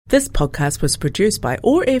This podcast was produced by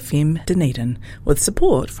OAR FM Dunedin with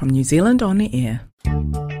support from New Zealand On Air.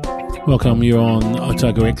 Welcome, you're on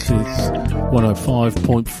Otago Access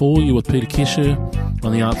 105.4. You're with Peter Kesher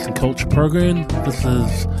on the Arts and Culture program. This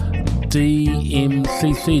is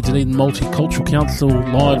DMCC, Dunedin Multicultural Council,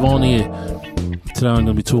 live on air. Today I'm going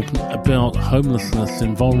to be talking about homelessness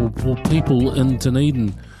and vulnerable people in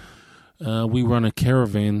Dunedin. We run a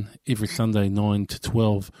caravan every Sunday, 9 to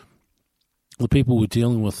 12. The people we're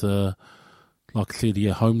dealing with are, like I said,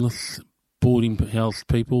 homeless, boarding house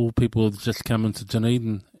people who have just come into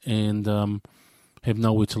Dunedin and have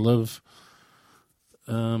nowhere to live.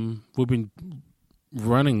 We've been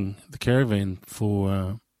running the caravan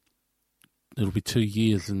for, it'll be 2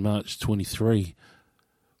 years in March 23.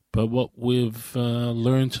 But what we've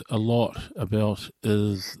learned a lot about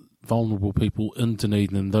is vulnerable people in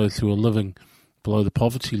Dunedin and those who are living below the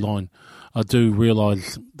poverty line. I do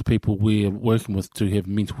realise the people we're working with do have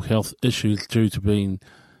mental health issues due to being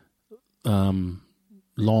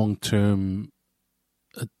long-term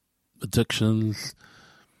addictions,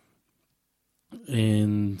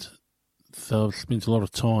 and they've spent a lot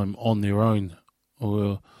of time on their own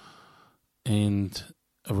and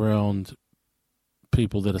around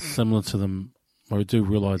people that are similar to them. I do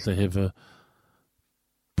realise they have a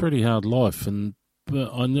pretty hard life,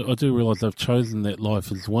 but I do realise they've chosen that life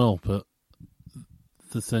as well. But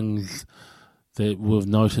the things that we've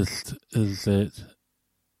noticed is that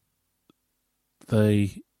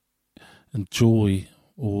they enjoy,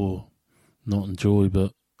 or not enjoy,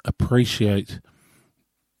 but appreciate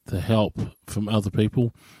the help from other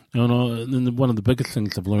people. And one of the biggest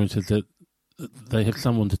things I've learned is that they have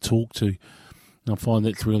someone to talk to. And I find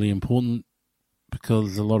that's really important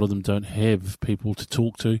because a lot of them don't have people to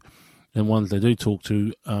talk to, and ones they do talk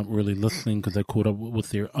to aren't really listening because they're caught up with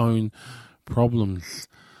their own problems.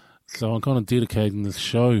 So I'm kind of dedicating this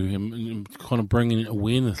show and kind of bringing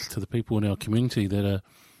awareness to the people in our community that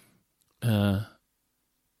are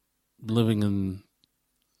living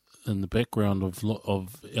in the background of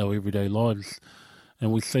our everyday lives,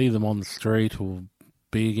 and we see them on the street or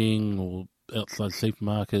begging or outside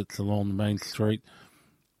supermarkets along the main street,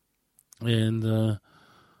 and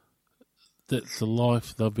that's the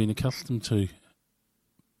life they've been accustomed to.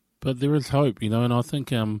 But there is hope, and I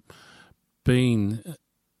think being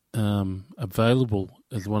available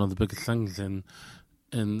is one of the biggest things, and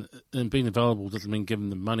being available doesn't mean giving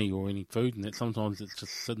them money or any food, and that sometimes it's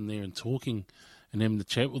just sitting there and talking and having to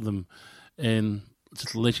chat with them and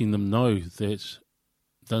just letting them know that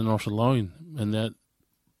they're not alone and that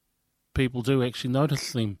people do actually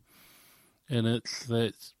notice them. And it's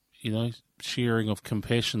that, sharing of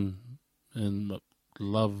compassion and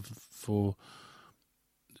love for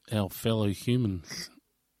our fellow humans.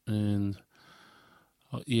 And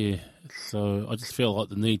so I just feel like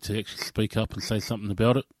the need to actually speak up and say something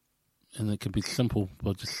about it. And it can be simple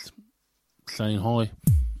by just saying hi.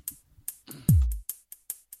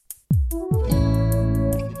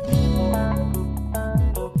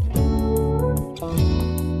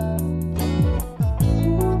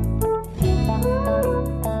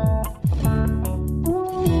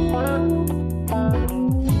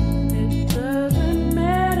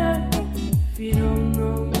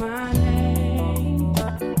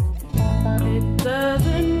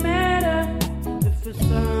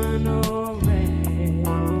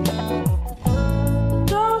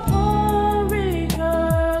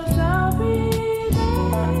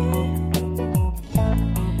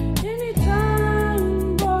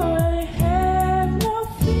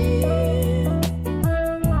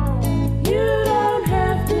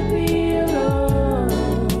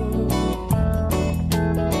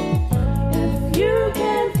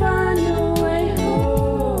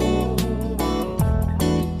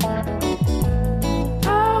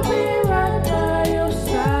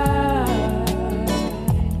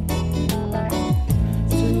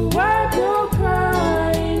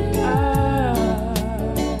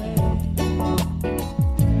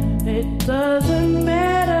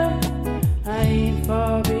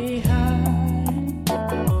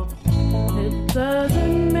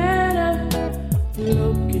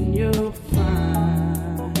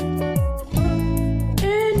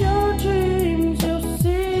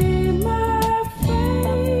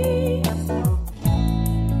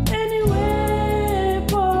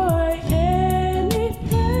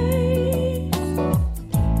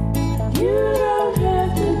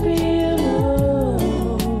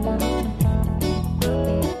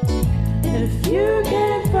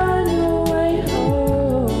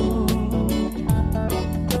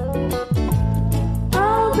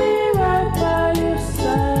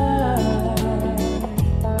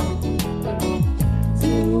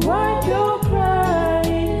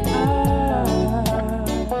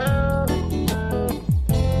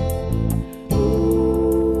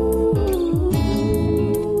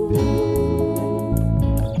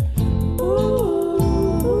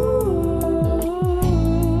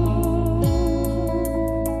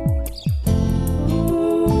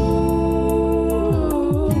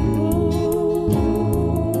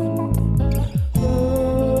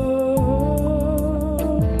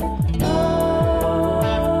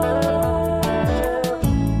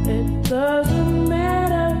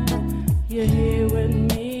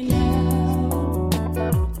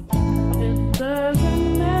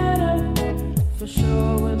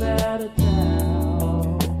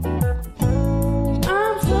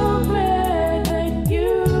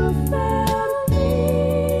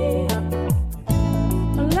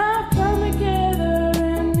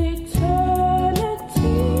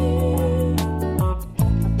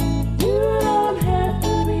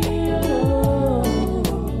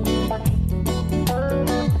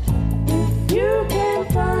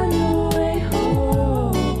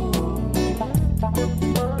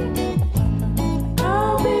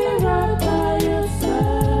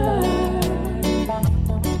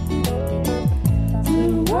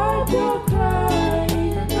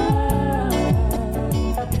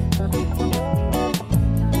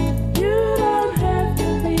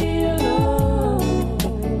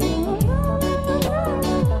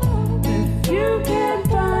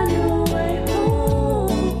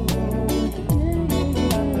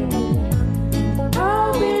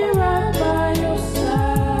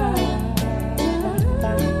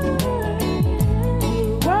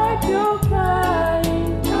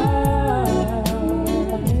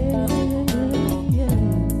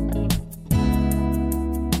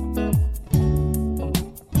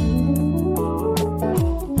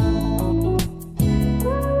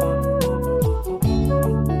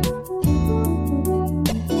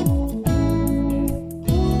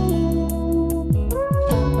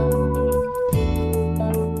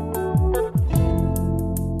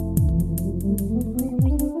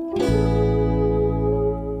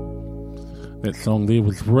 That song there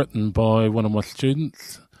was written by one of my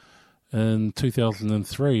students in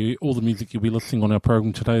 2003. All the music you'll be listening on our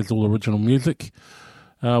program today is all original music.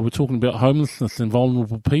 We're talking about homelessness and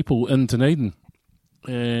vulnerable people in Dunedin.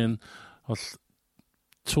 And I was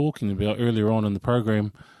talking about earlier on in the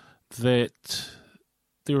program that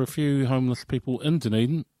there are a few homeless people in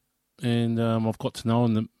Dunedin, and I've got to know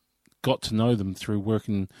them through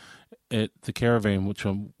working at the Caravan, which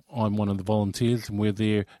I'm one of the volunteers, and we're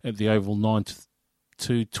there at the Oval 9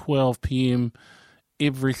 to 12 p.m.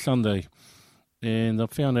 every Sunday. And I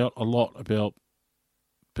found out a lot about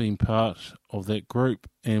being part of that group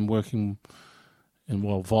and working and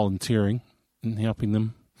volunteering and helping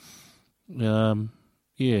them. And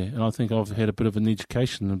I think I've had a bit of an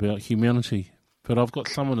education about humanity. But I've got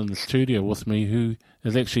someone in the studio with me who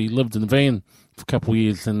has actually lived in a van for a couple of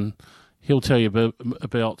years, and he'll tell you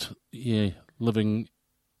about living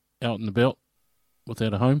out and about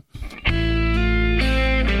without a home.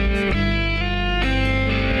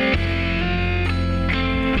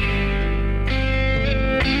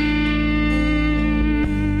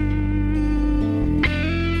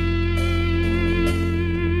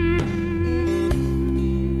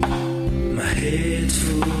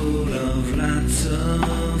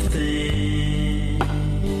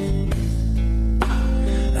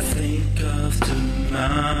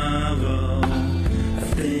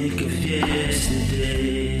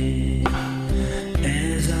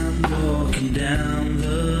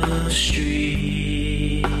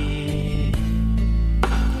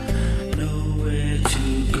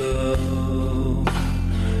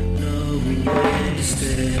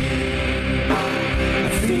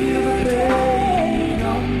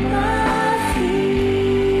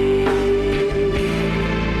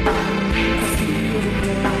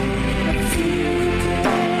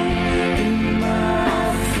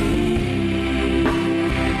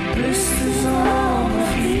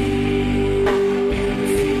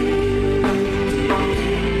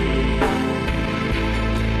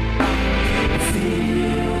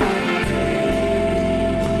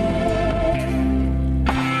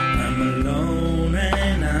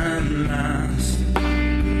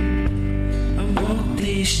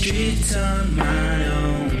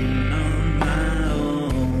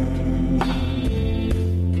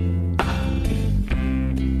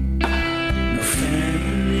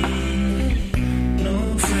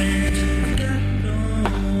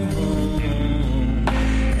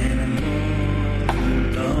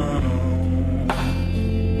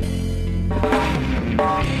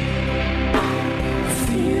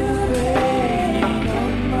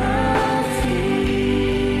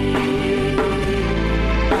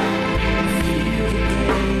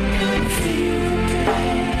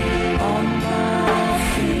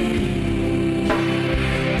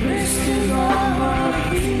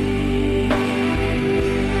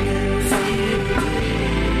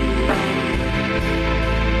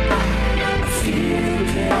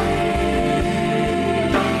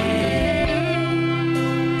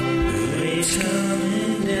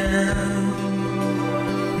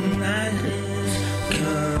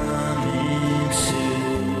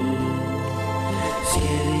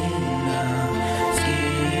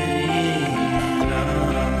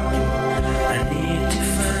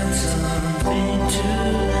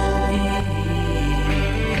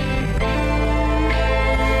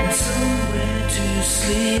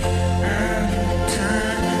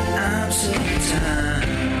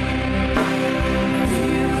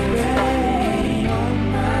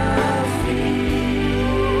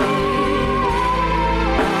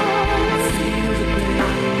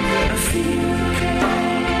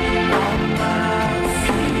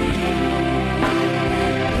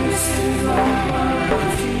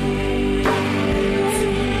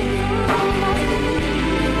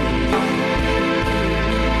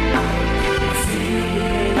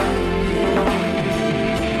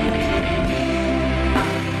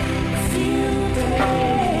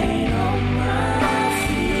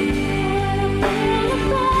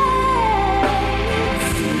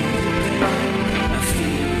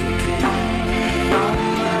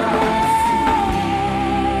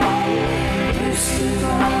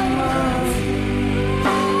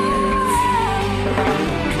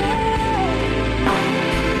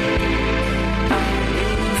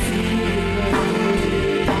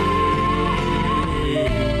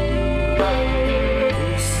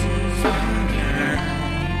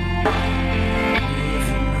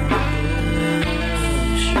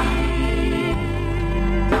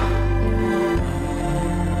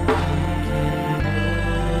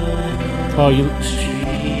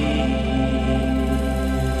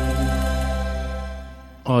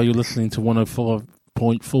 You're listening to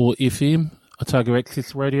 105.4 FM, Otago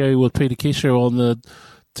Access Radio with Peter Kesher on the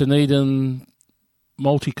Dunedin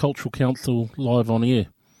Multicultural Council live on air.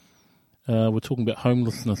 We're talking about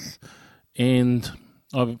homelessness, and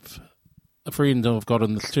I've a friend I've got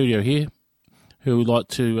in the studio here who would like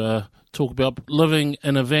to talk about living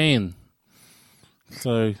in a van.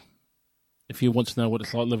 So if you want to know what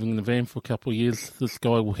it's like living in a van for a couple of years, this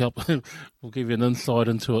guy will help. Will give you an insight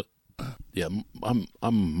into it. Yeah, I'm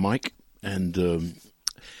Mike, and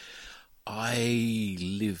I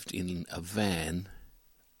lived in a van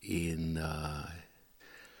in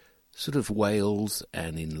sort of Wales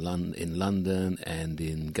and in London and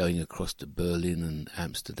in going across to Berlin and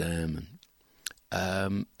Amsterdam,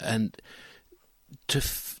 and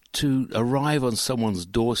to arrive on someone's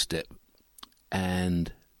doorstep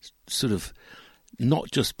and sort of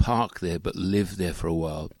not just park there but live there for a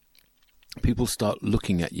while. People start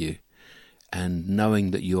looking at you and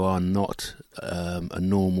knowing that you are not a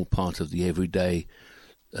normal part of the everyday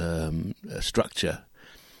structure.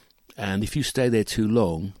 And if you stay there too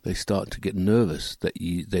long, they start to get nervous that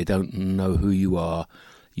they don't know who you are.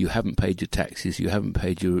 You haven't paid your taxes. You haven't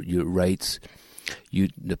paid your rates.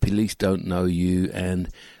 The police don't know you. And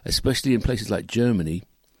especially in places like Germany,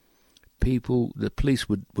 the police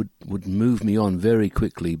would move me on very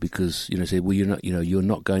quickly because, say, well, you're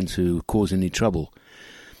not going to cause any trouble.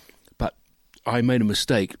 But I made a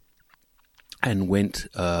mistake and went,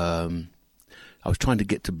 I was trying to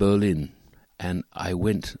get to Berlin, and I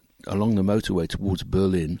went along the motorway towards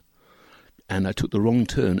Berlin, and I took the wrong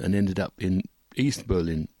turn and ended up in East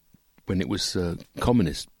Berlin when it was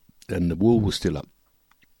communist and the wall was still up.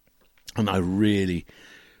 And I really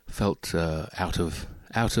felt out of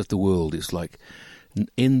the world. It's like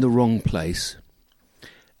in the wrong place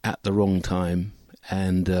at the wrong time,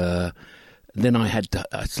 and then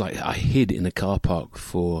it's like I hid in a car park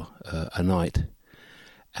for a night,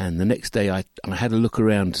 and the next day I had a look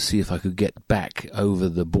around to see if I could get back over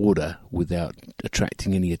the border without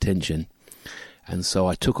attracting any attention. And so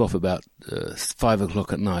I took off about 5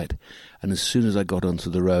 o'clock at night, and as soon as I got onto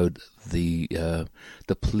the road, the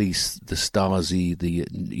police, the Stasi, the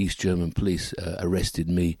East German police, arrested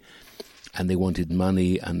me, and they wanted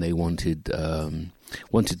money, and they wanted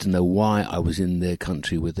to know why I was in their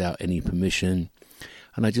country without any permission.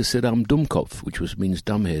 And I just said I'm Dummkopf, which means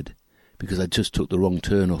dumbhead, because I just took the wrong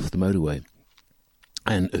turn off the motorway.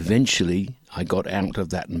 And eventually I got out of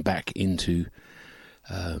that and back into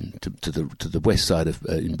to the west side of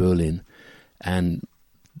in Berlin, and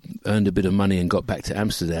earned a bit of money and got back to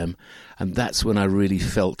Amsterdam. And that's when I really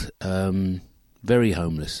felt very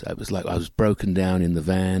homeless. It was like I was broken down in the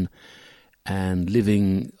van and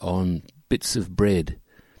living on bits of bread.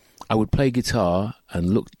 I would play guitar and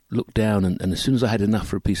look down, and as soon as I had enough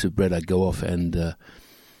for a piece of bread, I'd go off and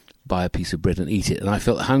buy a piece of bread and eat it. And I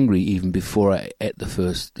felt hungry even before I ate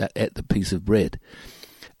the piece of bread.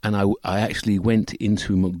 And I actually went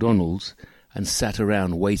into McDonald's and sat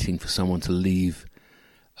around waiting for someone to leave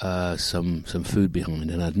some food behind.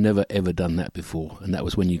 And I'd never, ever done that before. And that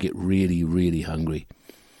was when you get really, really hungry.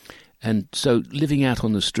 And so living out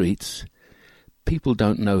on the streets, people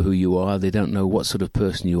don't know who you are. They don't know what sort of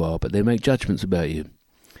person you are, but they make judgments about you.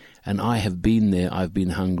 And I have been there. I've been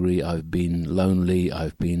hungry. I've been lonely.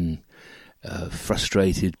 I've been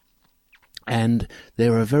frustrated. And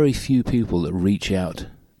there are very few people that reach out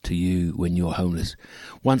to you when you're homeless.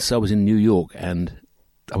 Once I was in New York, and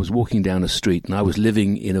I was walking down a street, and I was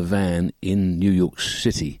living in a van in New York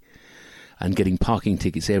City and getting parking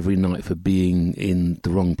tickets every night for being in the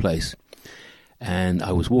wrong place. And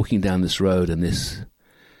I was walking down this road, and this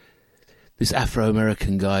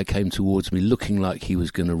Afro-American guy came towards me looking like he was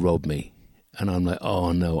going to rob me. And I'm like,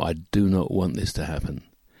 oh no, I do not want this to happen.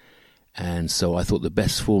 And so I thought the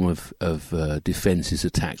best form of defense is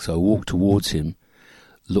attack. So I walked towards him,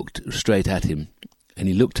 looked straight at him, and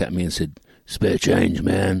he looked at me and said, "Spare change,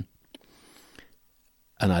 man."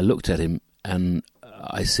 And I looked at him and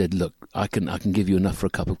I said, "Look, I can give you enough for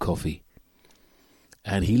a cup of coffee."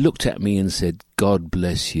 And he looked at me and said, "God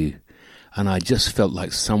bless you." And I just felt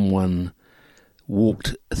like someone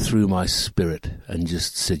walked through my spirit and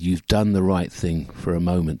just said, "You've done the right thing for a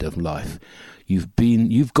moment of life.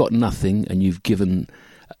 You've got nothing, and you've given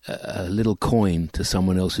a little coin to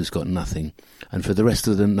someone else who's got nothing." And for the rest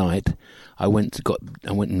of the night, I went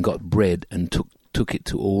and got bread and took it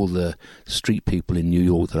to all the street people in New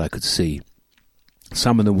York that I could see.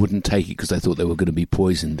 Some of them wouldn't take it because they thought they were going to be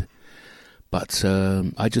poisoned. But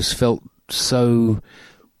I just felt so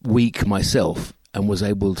weak myself and was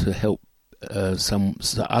able to help some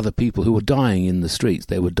other people who were dying in the streets.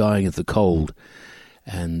 They were dying of the cold.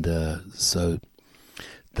 And so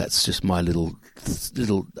that's just my little.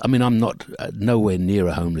 I mean, I'm not nowhere near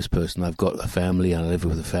a homeless person. I've got a family. I live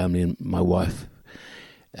with a family and my wife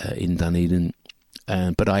in Dunedin.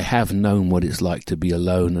 But I have known what it's like to be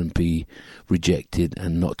alone and be rejected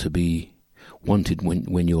and not to be wanted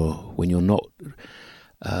when you're not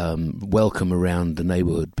welcome around the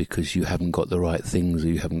neighbourhood because you haven't got the right things, or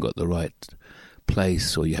you haven't got the right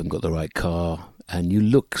place, or you haven't got the right car, and you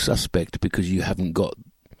look suspect because you haven't got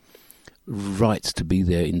rights to be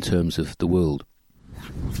there in terms of the world.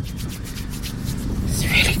 It's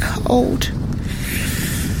really cold.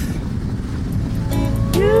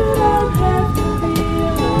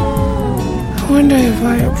 I wonder if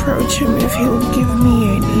I approach him if he'll give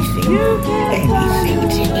me anything to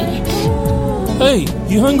eat. Hey,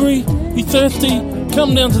 you hungry? You thirsty?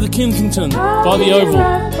 Come down to the Kensington by the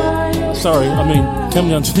Oval. Sorry, come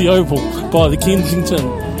down to the Oval by the Kensington.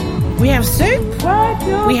 We have soup.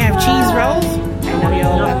 We have cheese rolls. I know you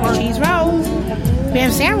all love the cheese rolls. We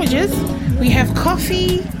have sandwiches. We have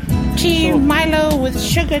coffee, tea, Milo with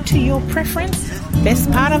sugar to your preference. Best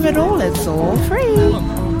part of it all, it's all free.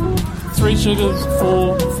 3 sugars,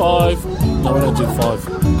 4, 5. No, we don't do 5.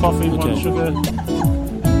 Coffee, 1 sugar.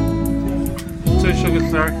 2 sugars,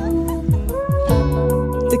 sorry.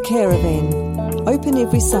 The Caravan. Open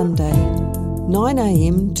every Sunday, 9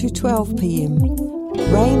 a.m. to 12 p.m.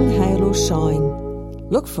 Rain, hail or shine.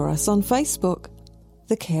 Look for us on Facebook.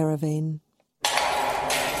 The Caravan.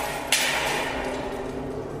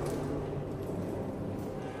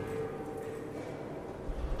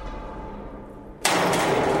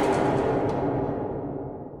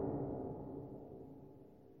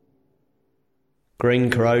 Green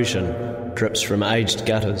corrosion drips from aged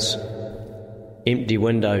gutters. Empty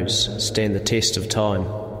windows stand the test of time.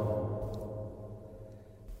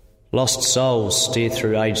 Lost souls stare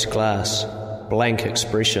through aged glass, blank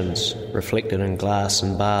expressions reflected in glass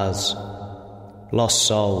and bars. Lost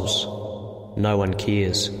souls, no one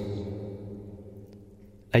cares.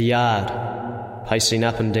 A yard, pacing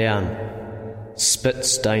up and down,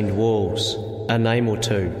 spit-stained walls, a name or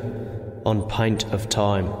two on paint of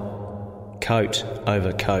time. Coat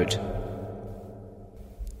over coat.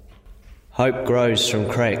 Hope grows from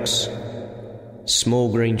cracks,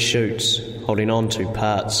 small green shoots holding on to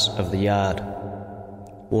parts of the yard,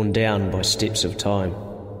 worn down by steps of time.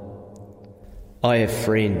 I have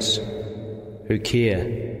friends who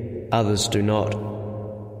care, others do not,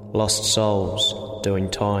 lost souls doing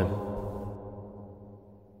time.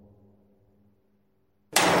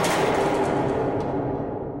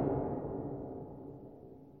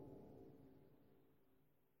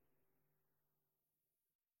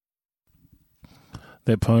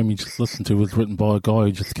 That poem you just listened to was written by a guy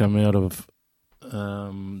who just came out of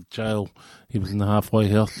jail. He was in the halfway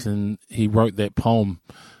house and he wrote that poem,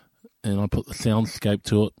 and I put the soundscape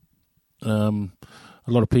to it.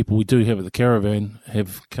 A lot of people we do have at the Caravan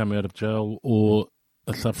have come out of jail or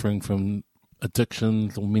are suffering from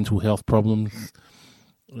addictions or mental health problems.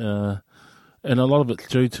 And a lot of it's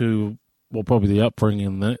due to, well, probably the upbringing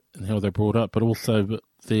and that and how they're brought up, but also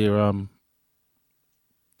their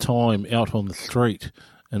time out on the street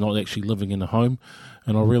and not actually living in a home.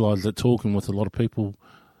 And I realise that talking with a lot of people,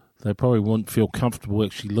 they probably wouldn't feel comfortable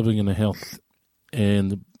actually living in a house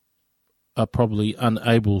and are probably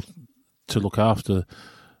unable to look after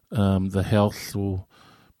the house or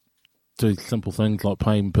do simple things like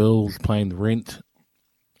paying bills, paying the rent.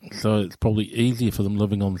 So it's probably easier for them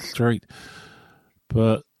living on the street.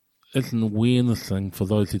 But it's an awareness thing for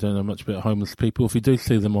those who don't know much about homeless people. If you do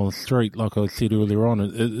see them on the street, like I said earlier on,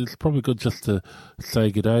 it's probably good just to say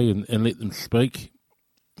good day and let them speak.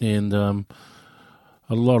 And a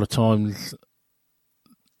lot of times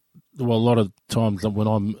when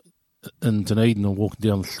I'm in Dunedin or walking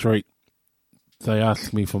down the street, they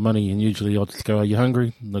ask me for money, and usually I'll just go, "Are you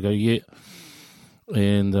hungry?" And they go, "Yeah."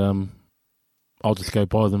 And I'll just go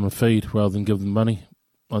buy them a feed rather than give them money.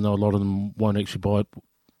 I know a lot of them won't actually buy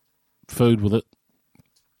food with it.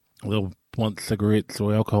 They'll want cigarettes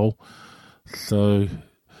or alcohol. So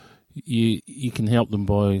you can help them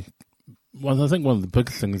by, well, I think one of the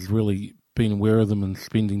biggest things is really being aware of them and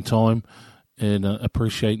spending time and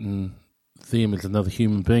appreciating them as another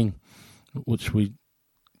human being, which we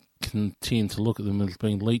can tend to look at them as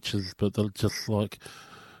being leeches, but they're just like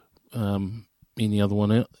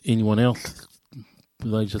anyone else.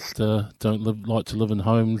 They just don't like to live in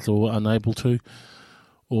homes, or unable to,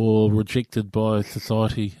 or rejected by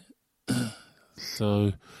society.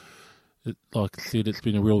 So, like I said, it's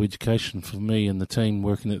been a real education for me and the team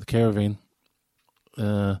working at the Caravan,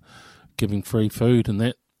 giving free food and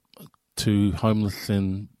that to homeless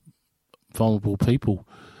and vulnerable people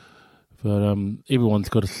But everyone's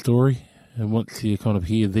got a story, and once you kind of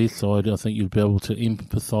hear their side, I think you'll be able to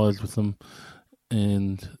empathise with them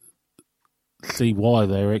and see why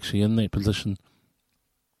they're actually in that position.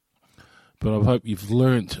 But I hope you've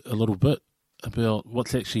learnt a little bit about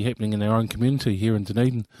what's actually happening in our own community here in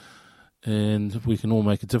Dunedin, and we can all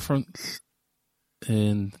make a difference.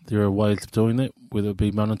 And there are ways of doing that, whether it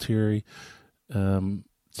be monetary, or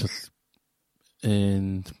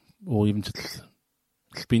even just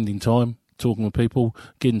spending time talking with people,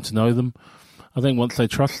 getting to know them. I think once they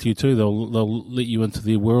trust you too, they'll let you into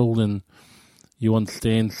their world and you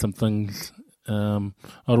understand some things. I'd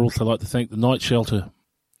also like to thank the night shelter,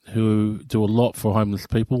 who do a lot for homeless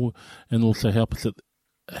people and also help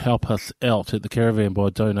us out at the caravan by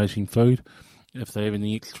donating food if they have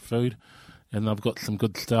any extra food. And I've got some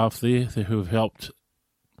good staff there who have helped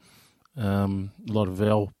a lot of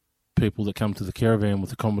our people that come to the caravan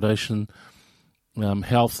with accommodation,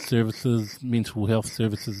 health services, mental health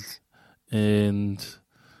services, and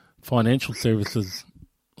financial services,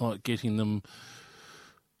 like getting them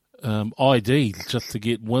IDs just to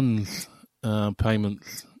get WINS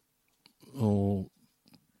payments or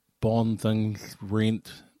bond things,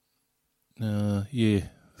 rent.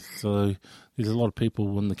 So there's a lot of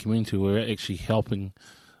people in the community who are actually helping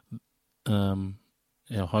our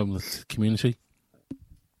homeless community.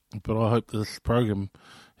 But I hope this program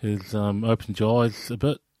has opened your eyes a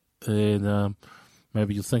bit, and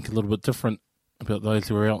maybe you'll think a little bit different about those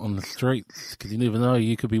who are out on the streets, because you never know,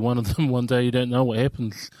 you could be one of them one day. You don't know what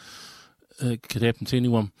happens. It could happen to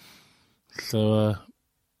anyone. So,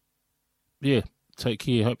 take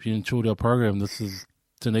care. Hope you enjoyed our program. This is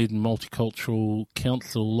Dunedin Multicultural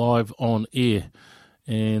Council live on air,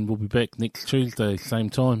 and we'll be back next Tuesday, same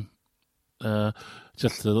time.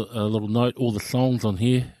 Just a little note, all the songs on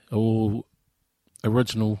here are all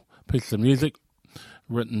original pieces of music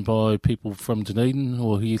written by people from Dunedin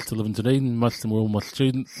or who used to live in Dunedin. Most of them were all my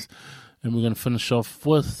students, and we're going to finish off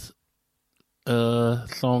with a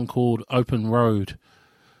song called Open Road.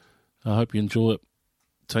 I hope you enjoy it.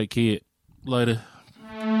 Take care. Later.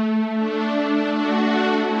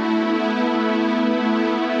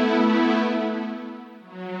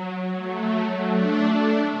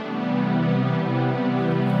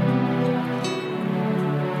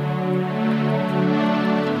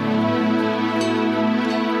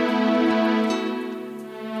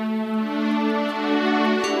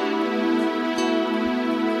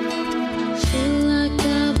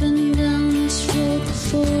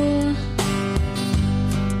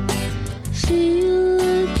 Feel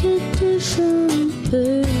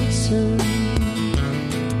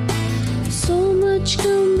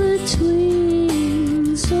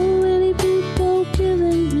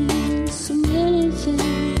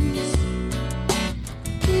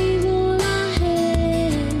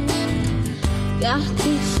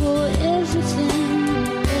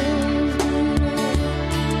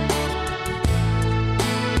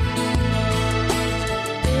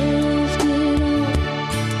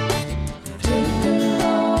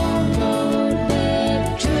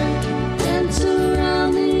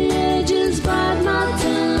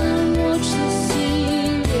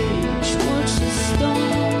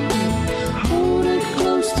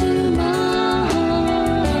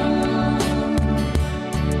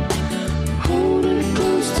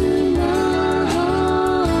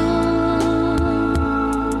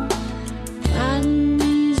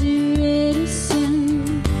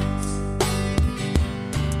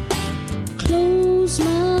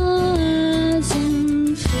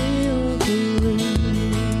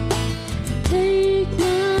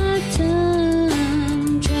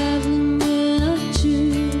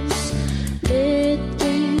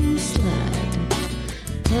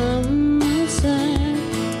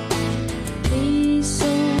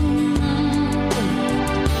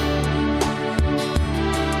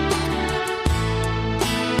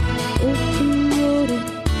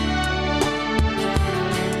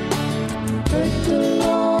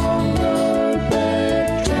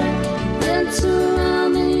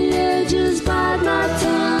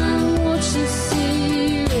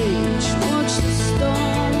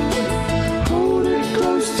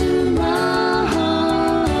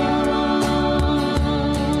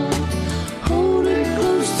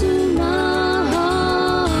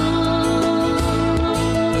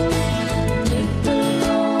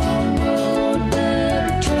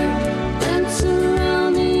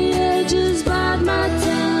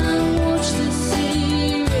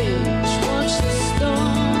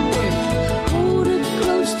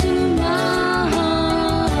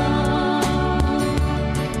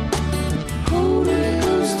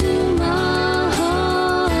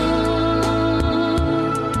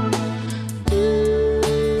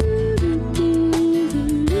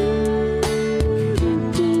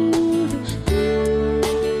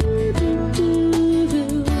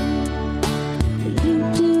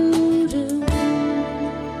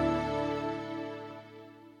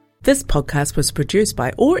This podcast was produced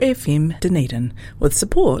by OAR FM Dunedin with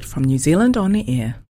support from New Zealand On Air.